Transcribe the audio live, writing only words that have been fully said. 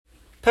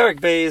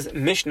Perek Beis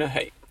Mishnah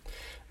Hey.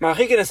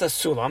 Marchikin is a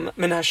sulam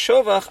min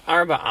hashovach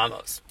arba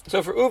amos. So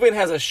if Reuven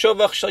has a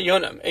shovach shel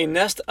yonam, a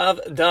nest of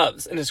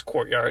doves in his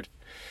courtyard,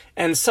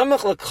 and samach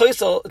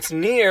lechoisel, it's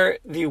near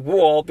the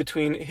wall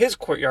between his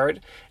courtyard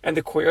and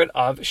the courtyard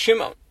of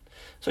Shimon.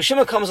 So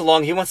Shimon comes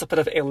along, he wants to put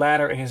up a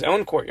ladder in his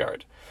own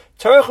courtyard.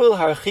 Tarachul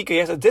harchika, he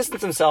has to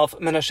distance himself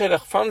min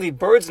hashovach from the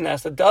bird's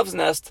nest, the dove's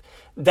nest,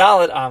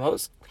 daled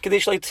amos,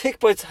 kadesh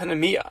tikpoitz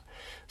hanamiya.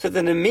 So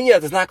the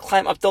Nemiya does not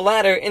climb up the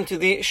ladder into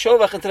the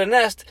shovach, into the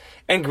nest,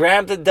 and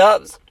grab the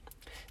doves.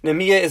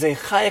 Nemiya is a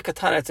chaya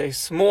katana, it's a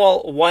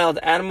small, wild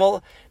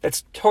animal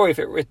that's torif,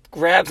 it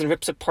grabs and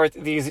rips apart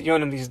these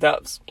yonim, these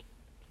doves.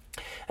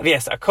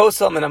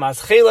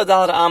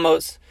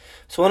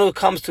 So one who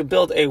comes to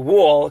build a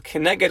wall,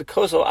 keneged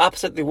kosel,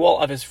 opposite the wall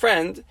of his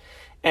friend,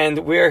 and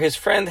where his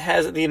friend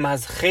has the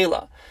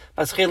mazchela.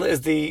 Mazchela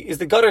is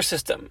the gutter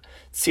system.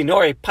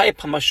 Tzinor, a pipe,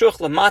 hamashuch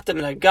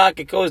lamatim nagag,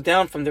 it goes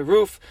down from the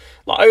roof,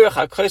 la'irach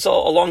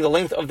ha'kosel, along the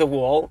length of the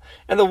wall,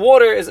 and the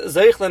water is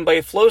zeichlin, but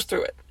it flows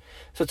through it.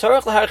 So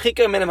tarach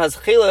l'harchika min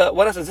mazchela,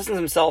 one has to distance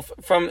himself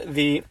from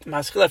the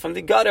mazchela, from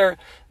the gutter,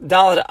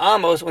 daled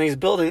amos, when he's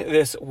building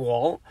this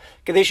wall,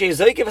 kadesh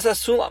yezaykiv as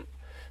sulam.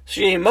 So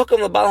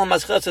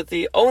that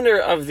the owner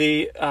of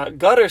the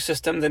gutter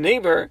system, the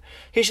neighbor,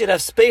 he should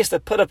have space to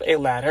put up a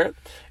ladder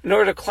in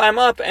order to climb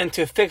up and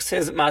to fix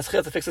his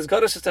maschil, to fix his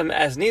gutter system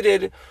as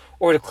needed,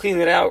 or to clean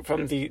it out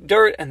from the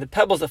dirt and the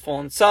pebbles that fall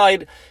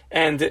inside,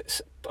 and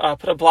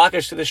put a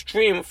blockage to the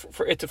stream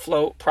for it to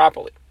flow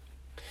properly.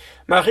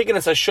 One has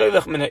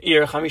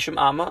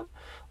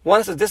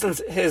to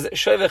distance his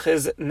shovach,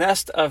 his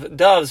nest of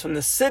doves, from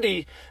the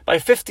city by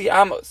 50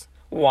 amos.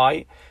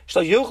 Why?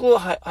 That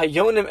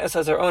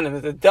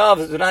the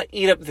doves do not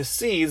eat up the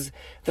seeds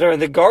that are in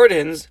the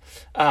gardens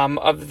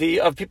of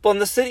people in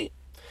the city.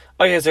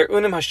 Or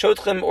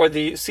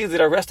the seeds that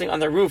are resting on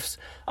the roofs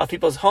of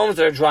people's homes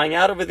that are drying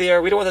out over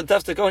there. We don't want the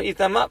doves to go and eat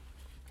them up.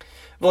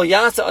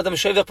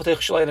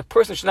 And a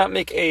person should not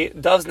make a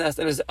dove's nest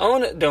in his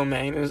own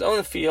domain, in his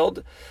own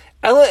field,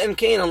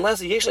 unless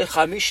he has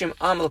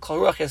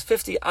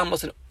 50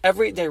 amos in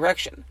every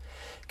direction.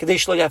 So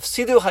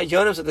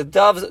that the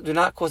doves do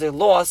not cause a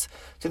loss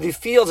to the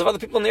fields of other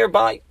people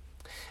nearby.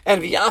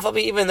 And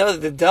even though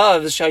the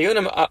doves,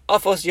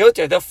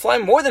 they'll fly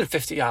more than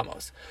 50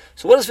 amos.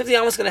 So what is 50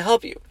 amos going to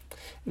help you?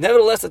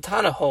 Nevertheless, the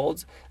Tana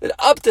holds that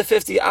up to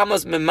 50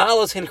 amos,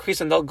 memalos increase,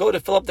 and they'll go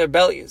to fill up their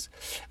bellies.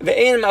 But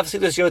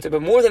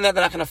more than that,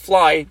 they're not going to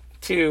fly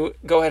to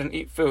go ahead and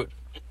eat food.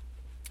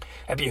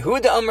 Rabbi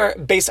Yehuda Amar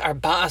Beis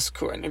Arba'as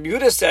Kurin. Rabbi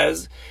Yehuda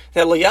says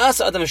that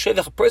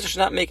a person should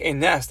not make a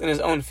nest in his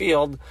own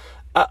field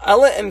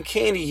unless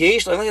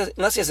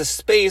he has a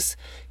space,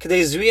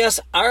 a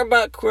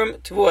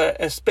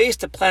space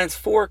to plant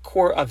 4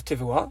 core of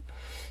tivua,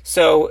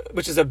 so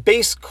which is a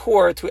base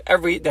core to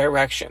every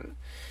direction.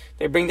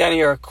 They bring down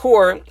here a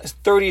core is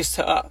 30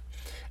 sa'ah.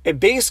 A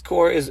base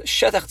core is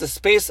shetach, the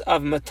space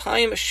of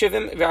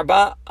 270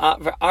 v'arba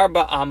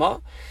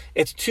ama.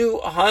 It's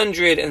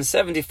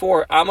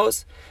 274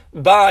 amos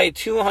by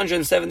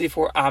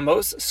 274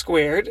 amos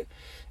squared.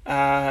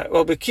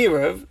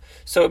 B'kiruv,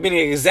 so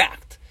meaning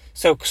exact.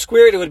 So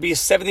squared, it would be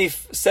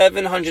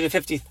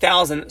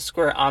 750,000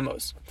 square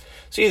amos.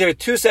 So either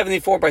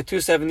 274 by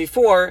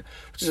 274,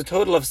 which is a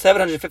total of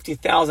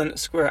 750,000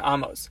 square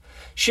amos.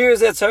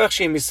 This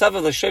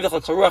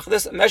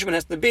measurement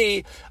has to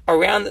be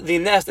around the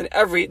nest in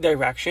every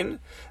direction.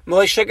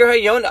 This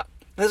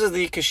is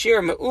the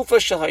kashir me'ufa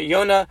shel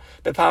hayona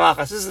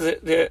b'pamachas. This is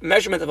the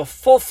measurement of a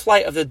full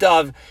flight of the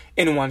dove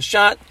in one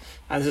shot.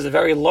 And this is a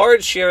very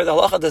large shear. The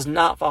halacha does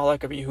not follow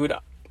like Rabbi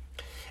Yehuda.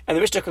 And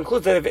the Mishnah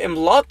concludes that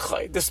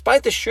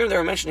despite the shirim that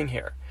we're mentioning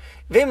here,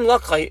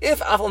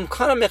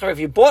 if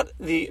he bought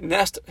the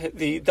nest,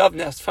 the dove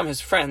nest from his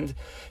friend,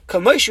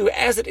 kamoshu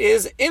as it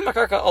is in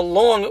makarka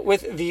along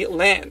with the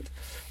land,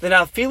 then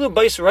afilu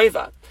bais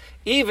reiva,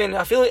 even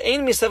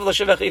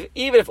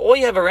if all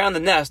you have around the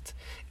nest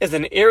is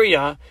an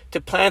area to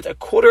plant a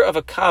quarter of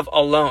a kav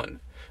alone,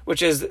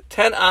 which is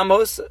 10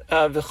 amos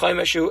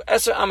v'chaimeshu,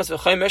 10 amos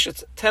v'chaimesh,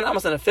 it's 10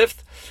 amos and a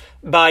fifth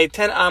by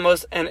 10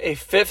 amos and a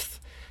fifth.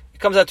 It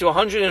comes out to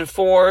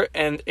 104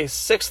 and a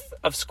sixth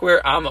of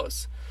square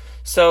amos.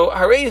 So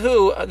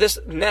harehu, this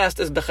nest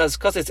is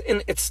bechazkas, it's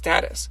in its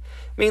status,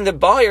 meaning the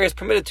buyer is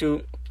permitted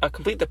to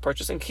complete the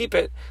purchase and keep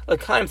it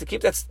l'kaim, to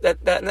keep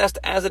that nest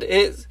as it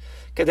is,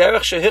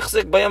 just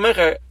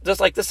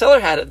like the seller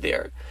had it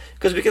there,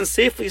 because we can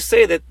safely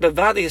say that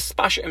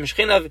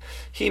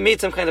he made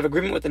some kind of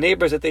agreement with the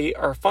neighbors that they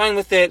are fine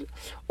with it,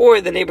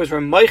 or the neighbors were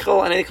meichel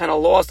on any kind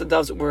of loss the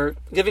doves were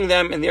giving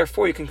them, and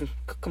therefore you can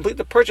complete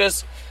the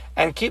purchase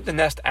and keep the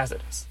nest as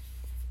it is.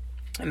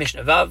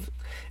 Mishnah Vav,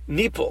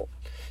 nipul.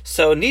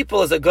 So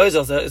nipul is a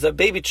gozel, is a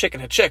baby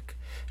chicken, a chick.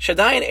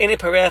 Shadayin ene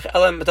parech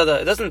elam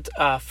betada. It doesn't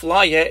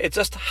fly yet; it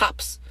just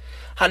hops.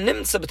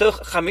 Hanimtza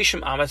b'toch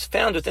 50 amos,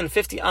 found within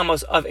 50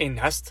 amos of a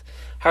nest.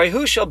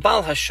 Harihu shel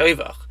bal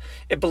hashoivach.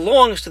 It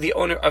belongs to the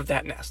owner of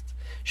that nest.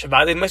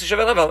 It must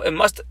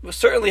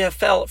certainly have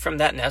fell from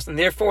that nest, and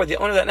therefore the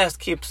owner of that nest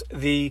keeps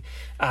the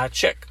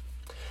chick.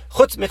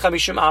 Chutz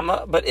mechamishim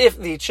amma, but if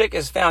the chick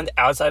is found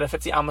outside of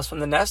 50 amas from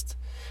the nest,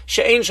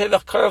 she'ein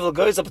shevach karav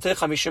l'goyzel b'tei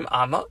chamishim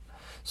amma,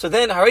 so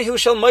then harihu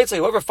shel moitzei,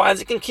 whoever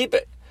finds it can keep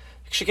it.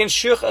 Shekin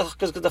shuch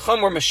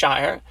gedacham or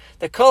meshayir,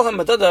 the kol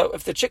hamadada,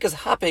 if the chick is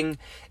hopping,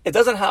 it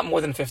doesn't hop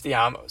more than 50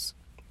 amos.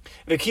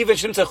 V'kivan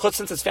shimtza chutz,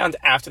 since it's found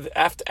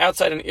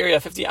outside an area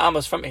of 50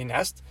 amos from a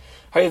nest,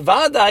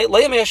 harivadai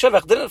le'yamei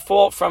hashevach, didn't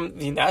fall from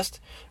the nest,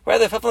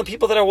 rather fell from the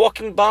people that are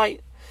walking by.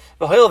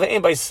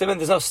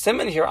 There's no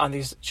simon here on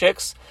these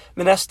chicks.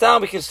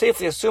 Minastam, we can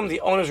safely assume the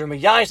owners are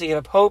meyayish, they give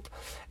up hope,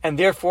 and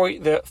therefore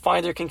the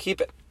finder can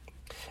keep it.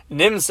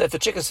 Nims, if the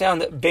chick is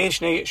found bein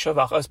shnei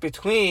shavachos,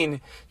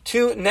 between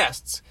two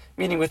nests,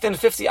 meaning within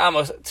 50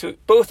 amos to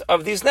both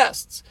of these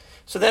nests.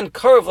 So then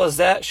karv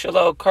lazeh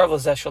shalo, karv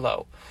lazeh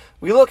shalo.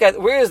 We look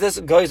at where is this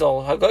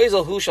goizel?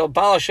 Hagoizel who shall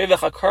bala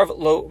shevach karv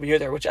lo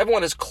b'yoder. Whichever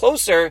one is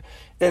closer,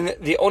 then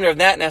the owner of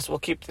that nest will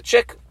keep the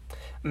chick.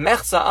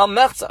 Mechza al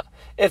mechza.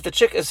 If the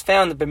chick is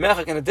found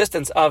b'mechak in a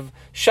distance of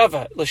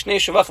shava l'shnei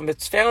shavachim,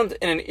 it's found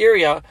in an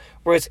area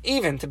where it's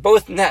even to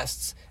both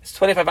nests. It's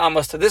 25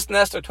 amos to this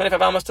nest or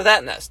 25 amos to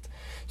that nest.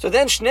 So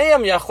then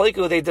shneim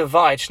yachleiku, they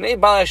divide. Shnei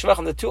balei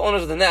shavachim, the two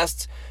owners of the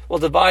nests, will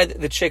divide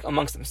the chick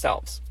amongst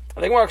themselves.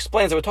 The Gemara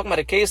explains that we're talking about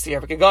a case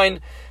here.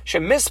 Shemispar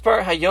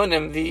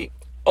hayonim, the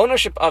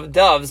ownership of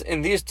doves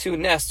in these two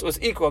nests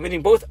was equal,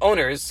 meaning both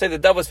owners, say the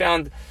dove was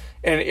found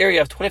in an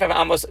area of 25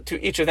 amos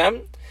to each of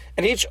them,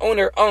 and each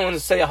owner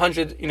owns, say,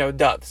 100,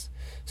 doves.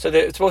 So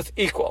that it's both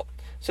equal.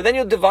 So then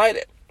you'll divide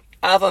it.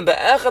 If one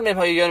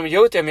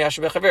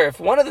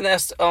of the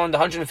nests owned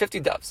 150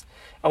 doves,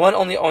 and one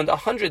only owned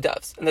 100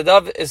 doves, and the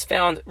dove is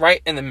found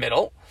right in the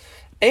middle,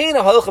 we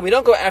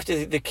don't go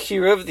after the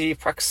kiruv, the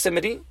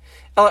proximity.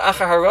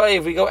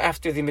 We go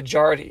after the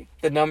majority,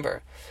 the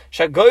number.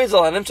 Whichever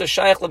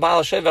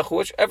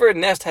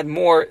nest had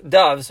more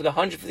doves, so the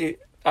 150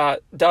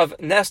 dove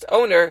nest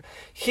owner,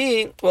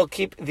 he will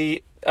keep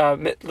the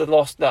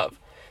lost dove.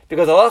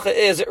 Because the halacha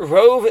is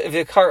rov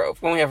v'karov.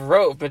 When we have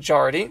rov,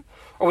 majority,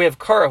 or we have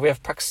karov, we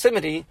have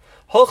proximity,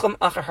 holchem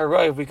achar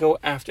harov, we go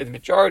after the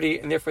majority,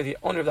 and therefore the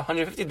owner of the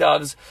 150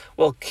 doves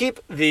will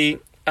keep the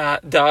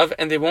dove,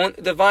 and they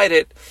won't divide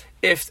it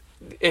if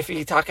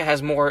Hitaka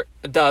has more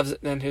doves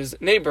than his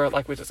neighbor,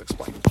 like we just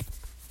explained.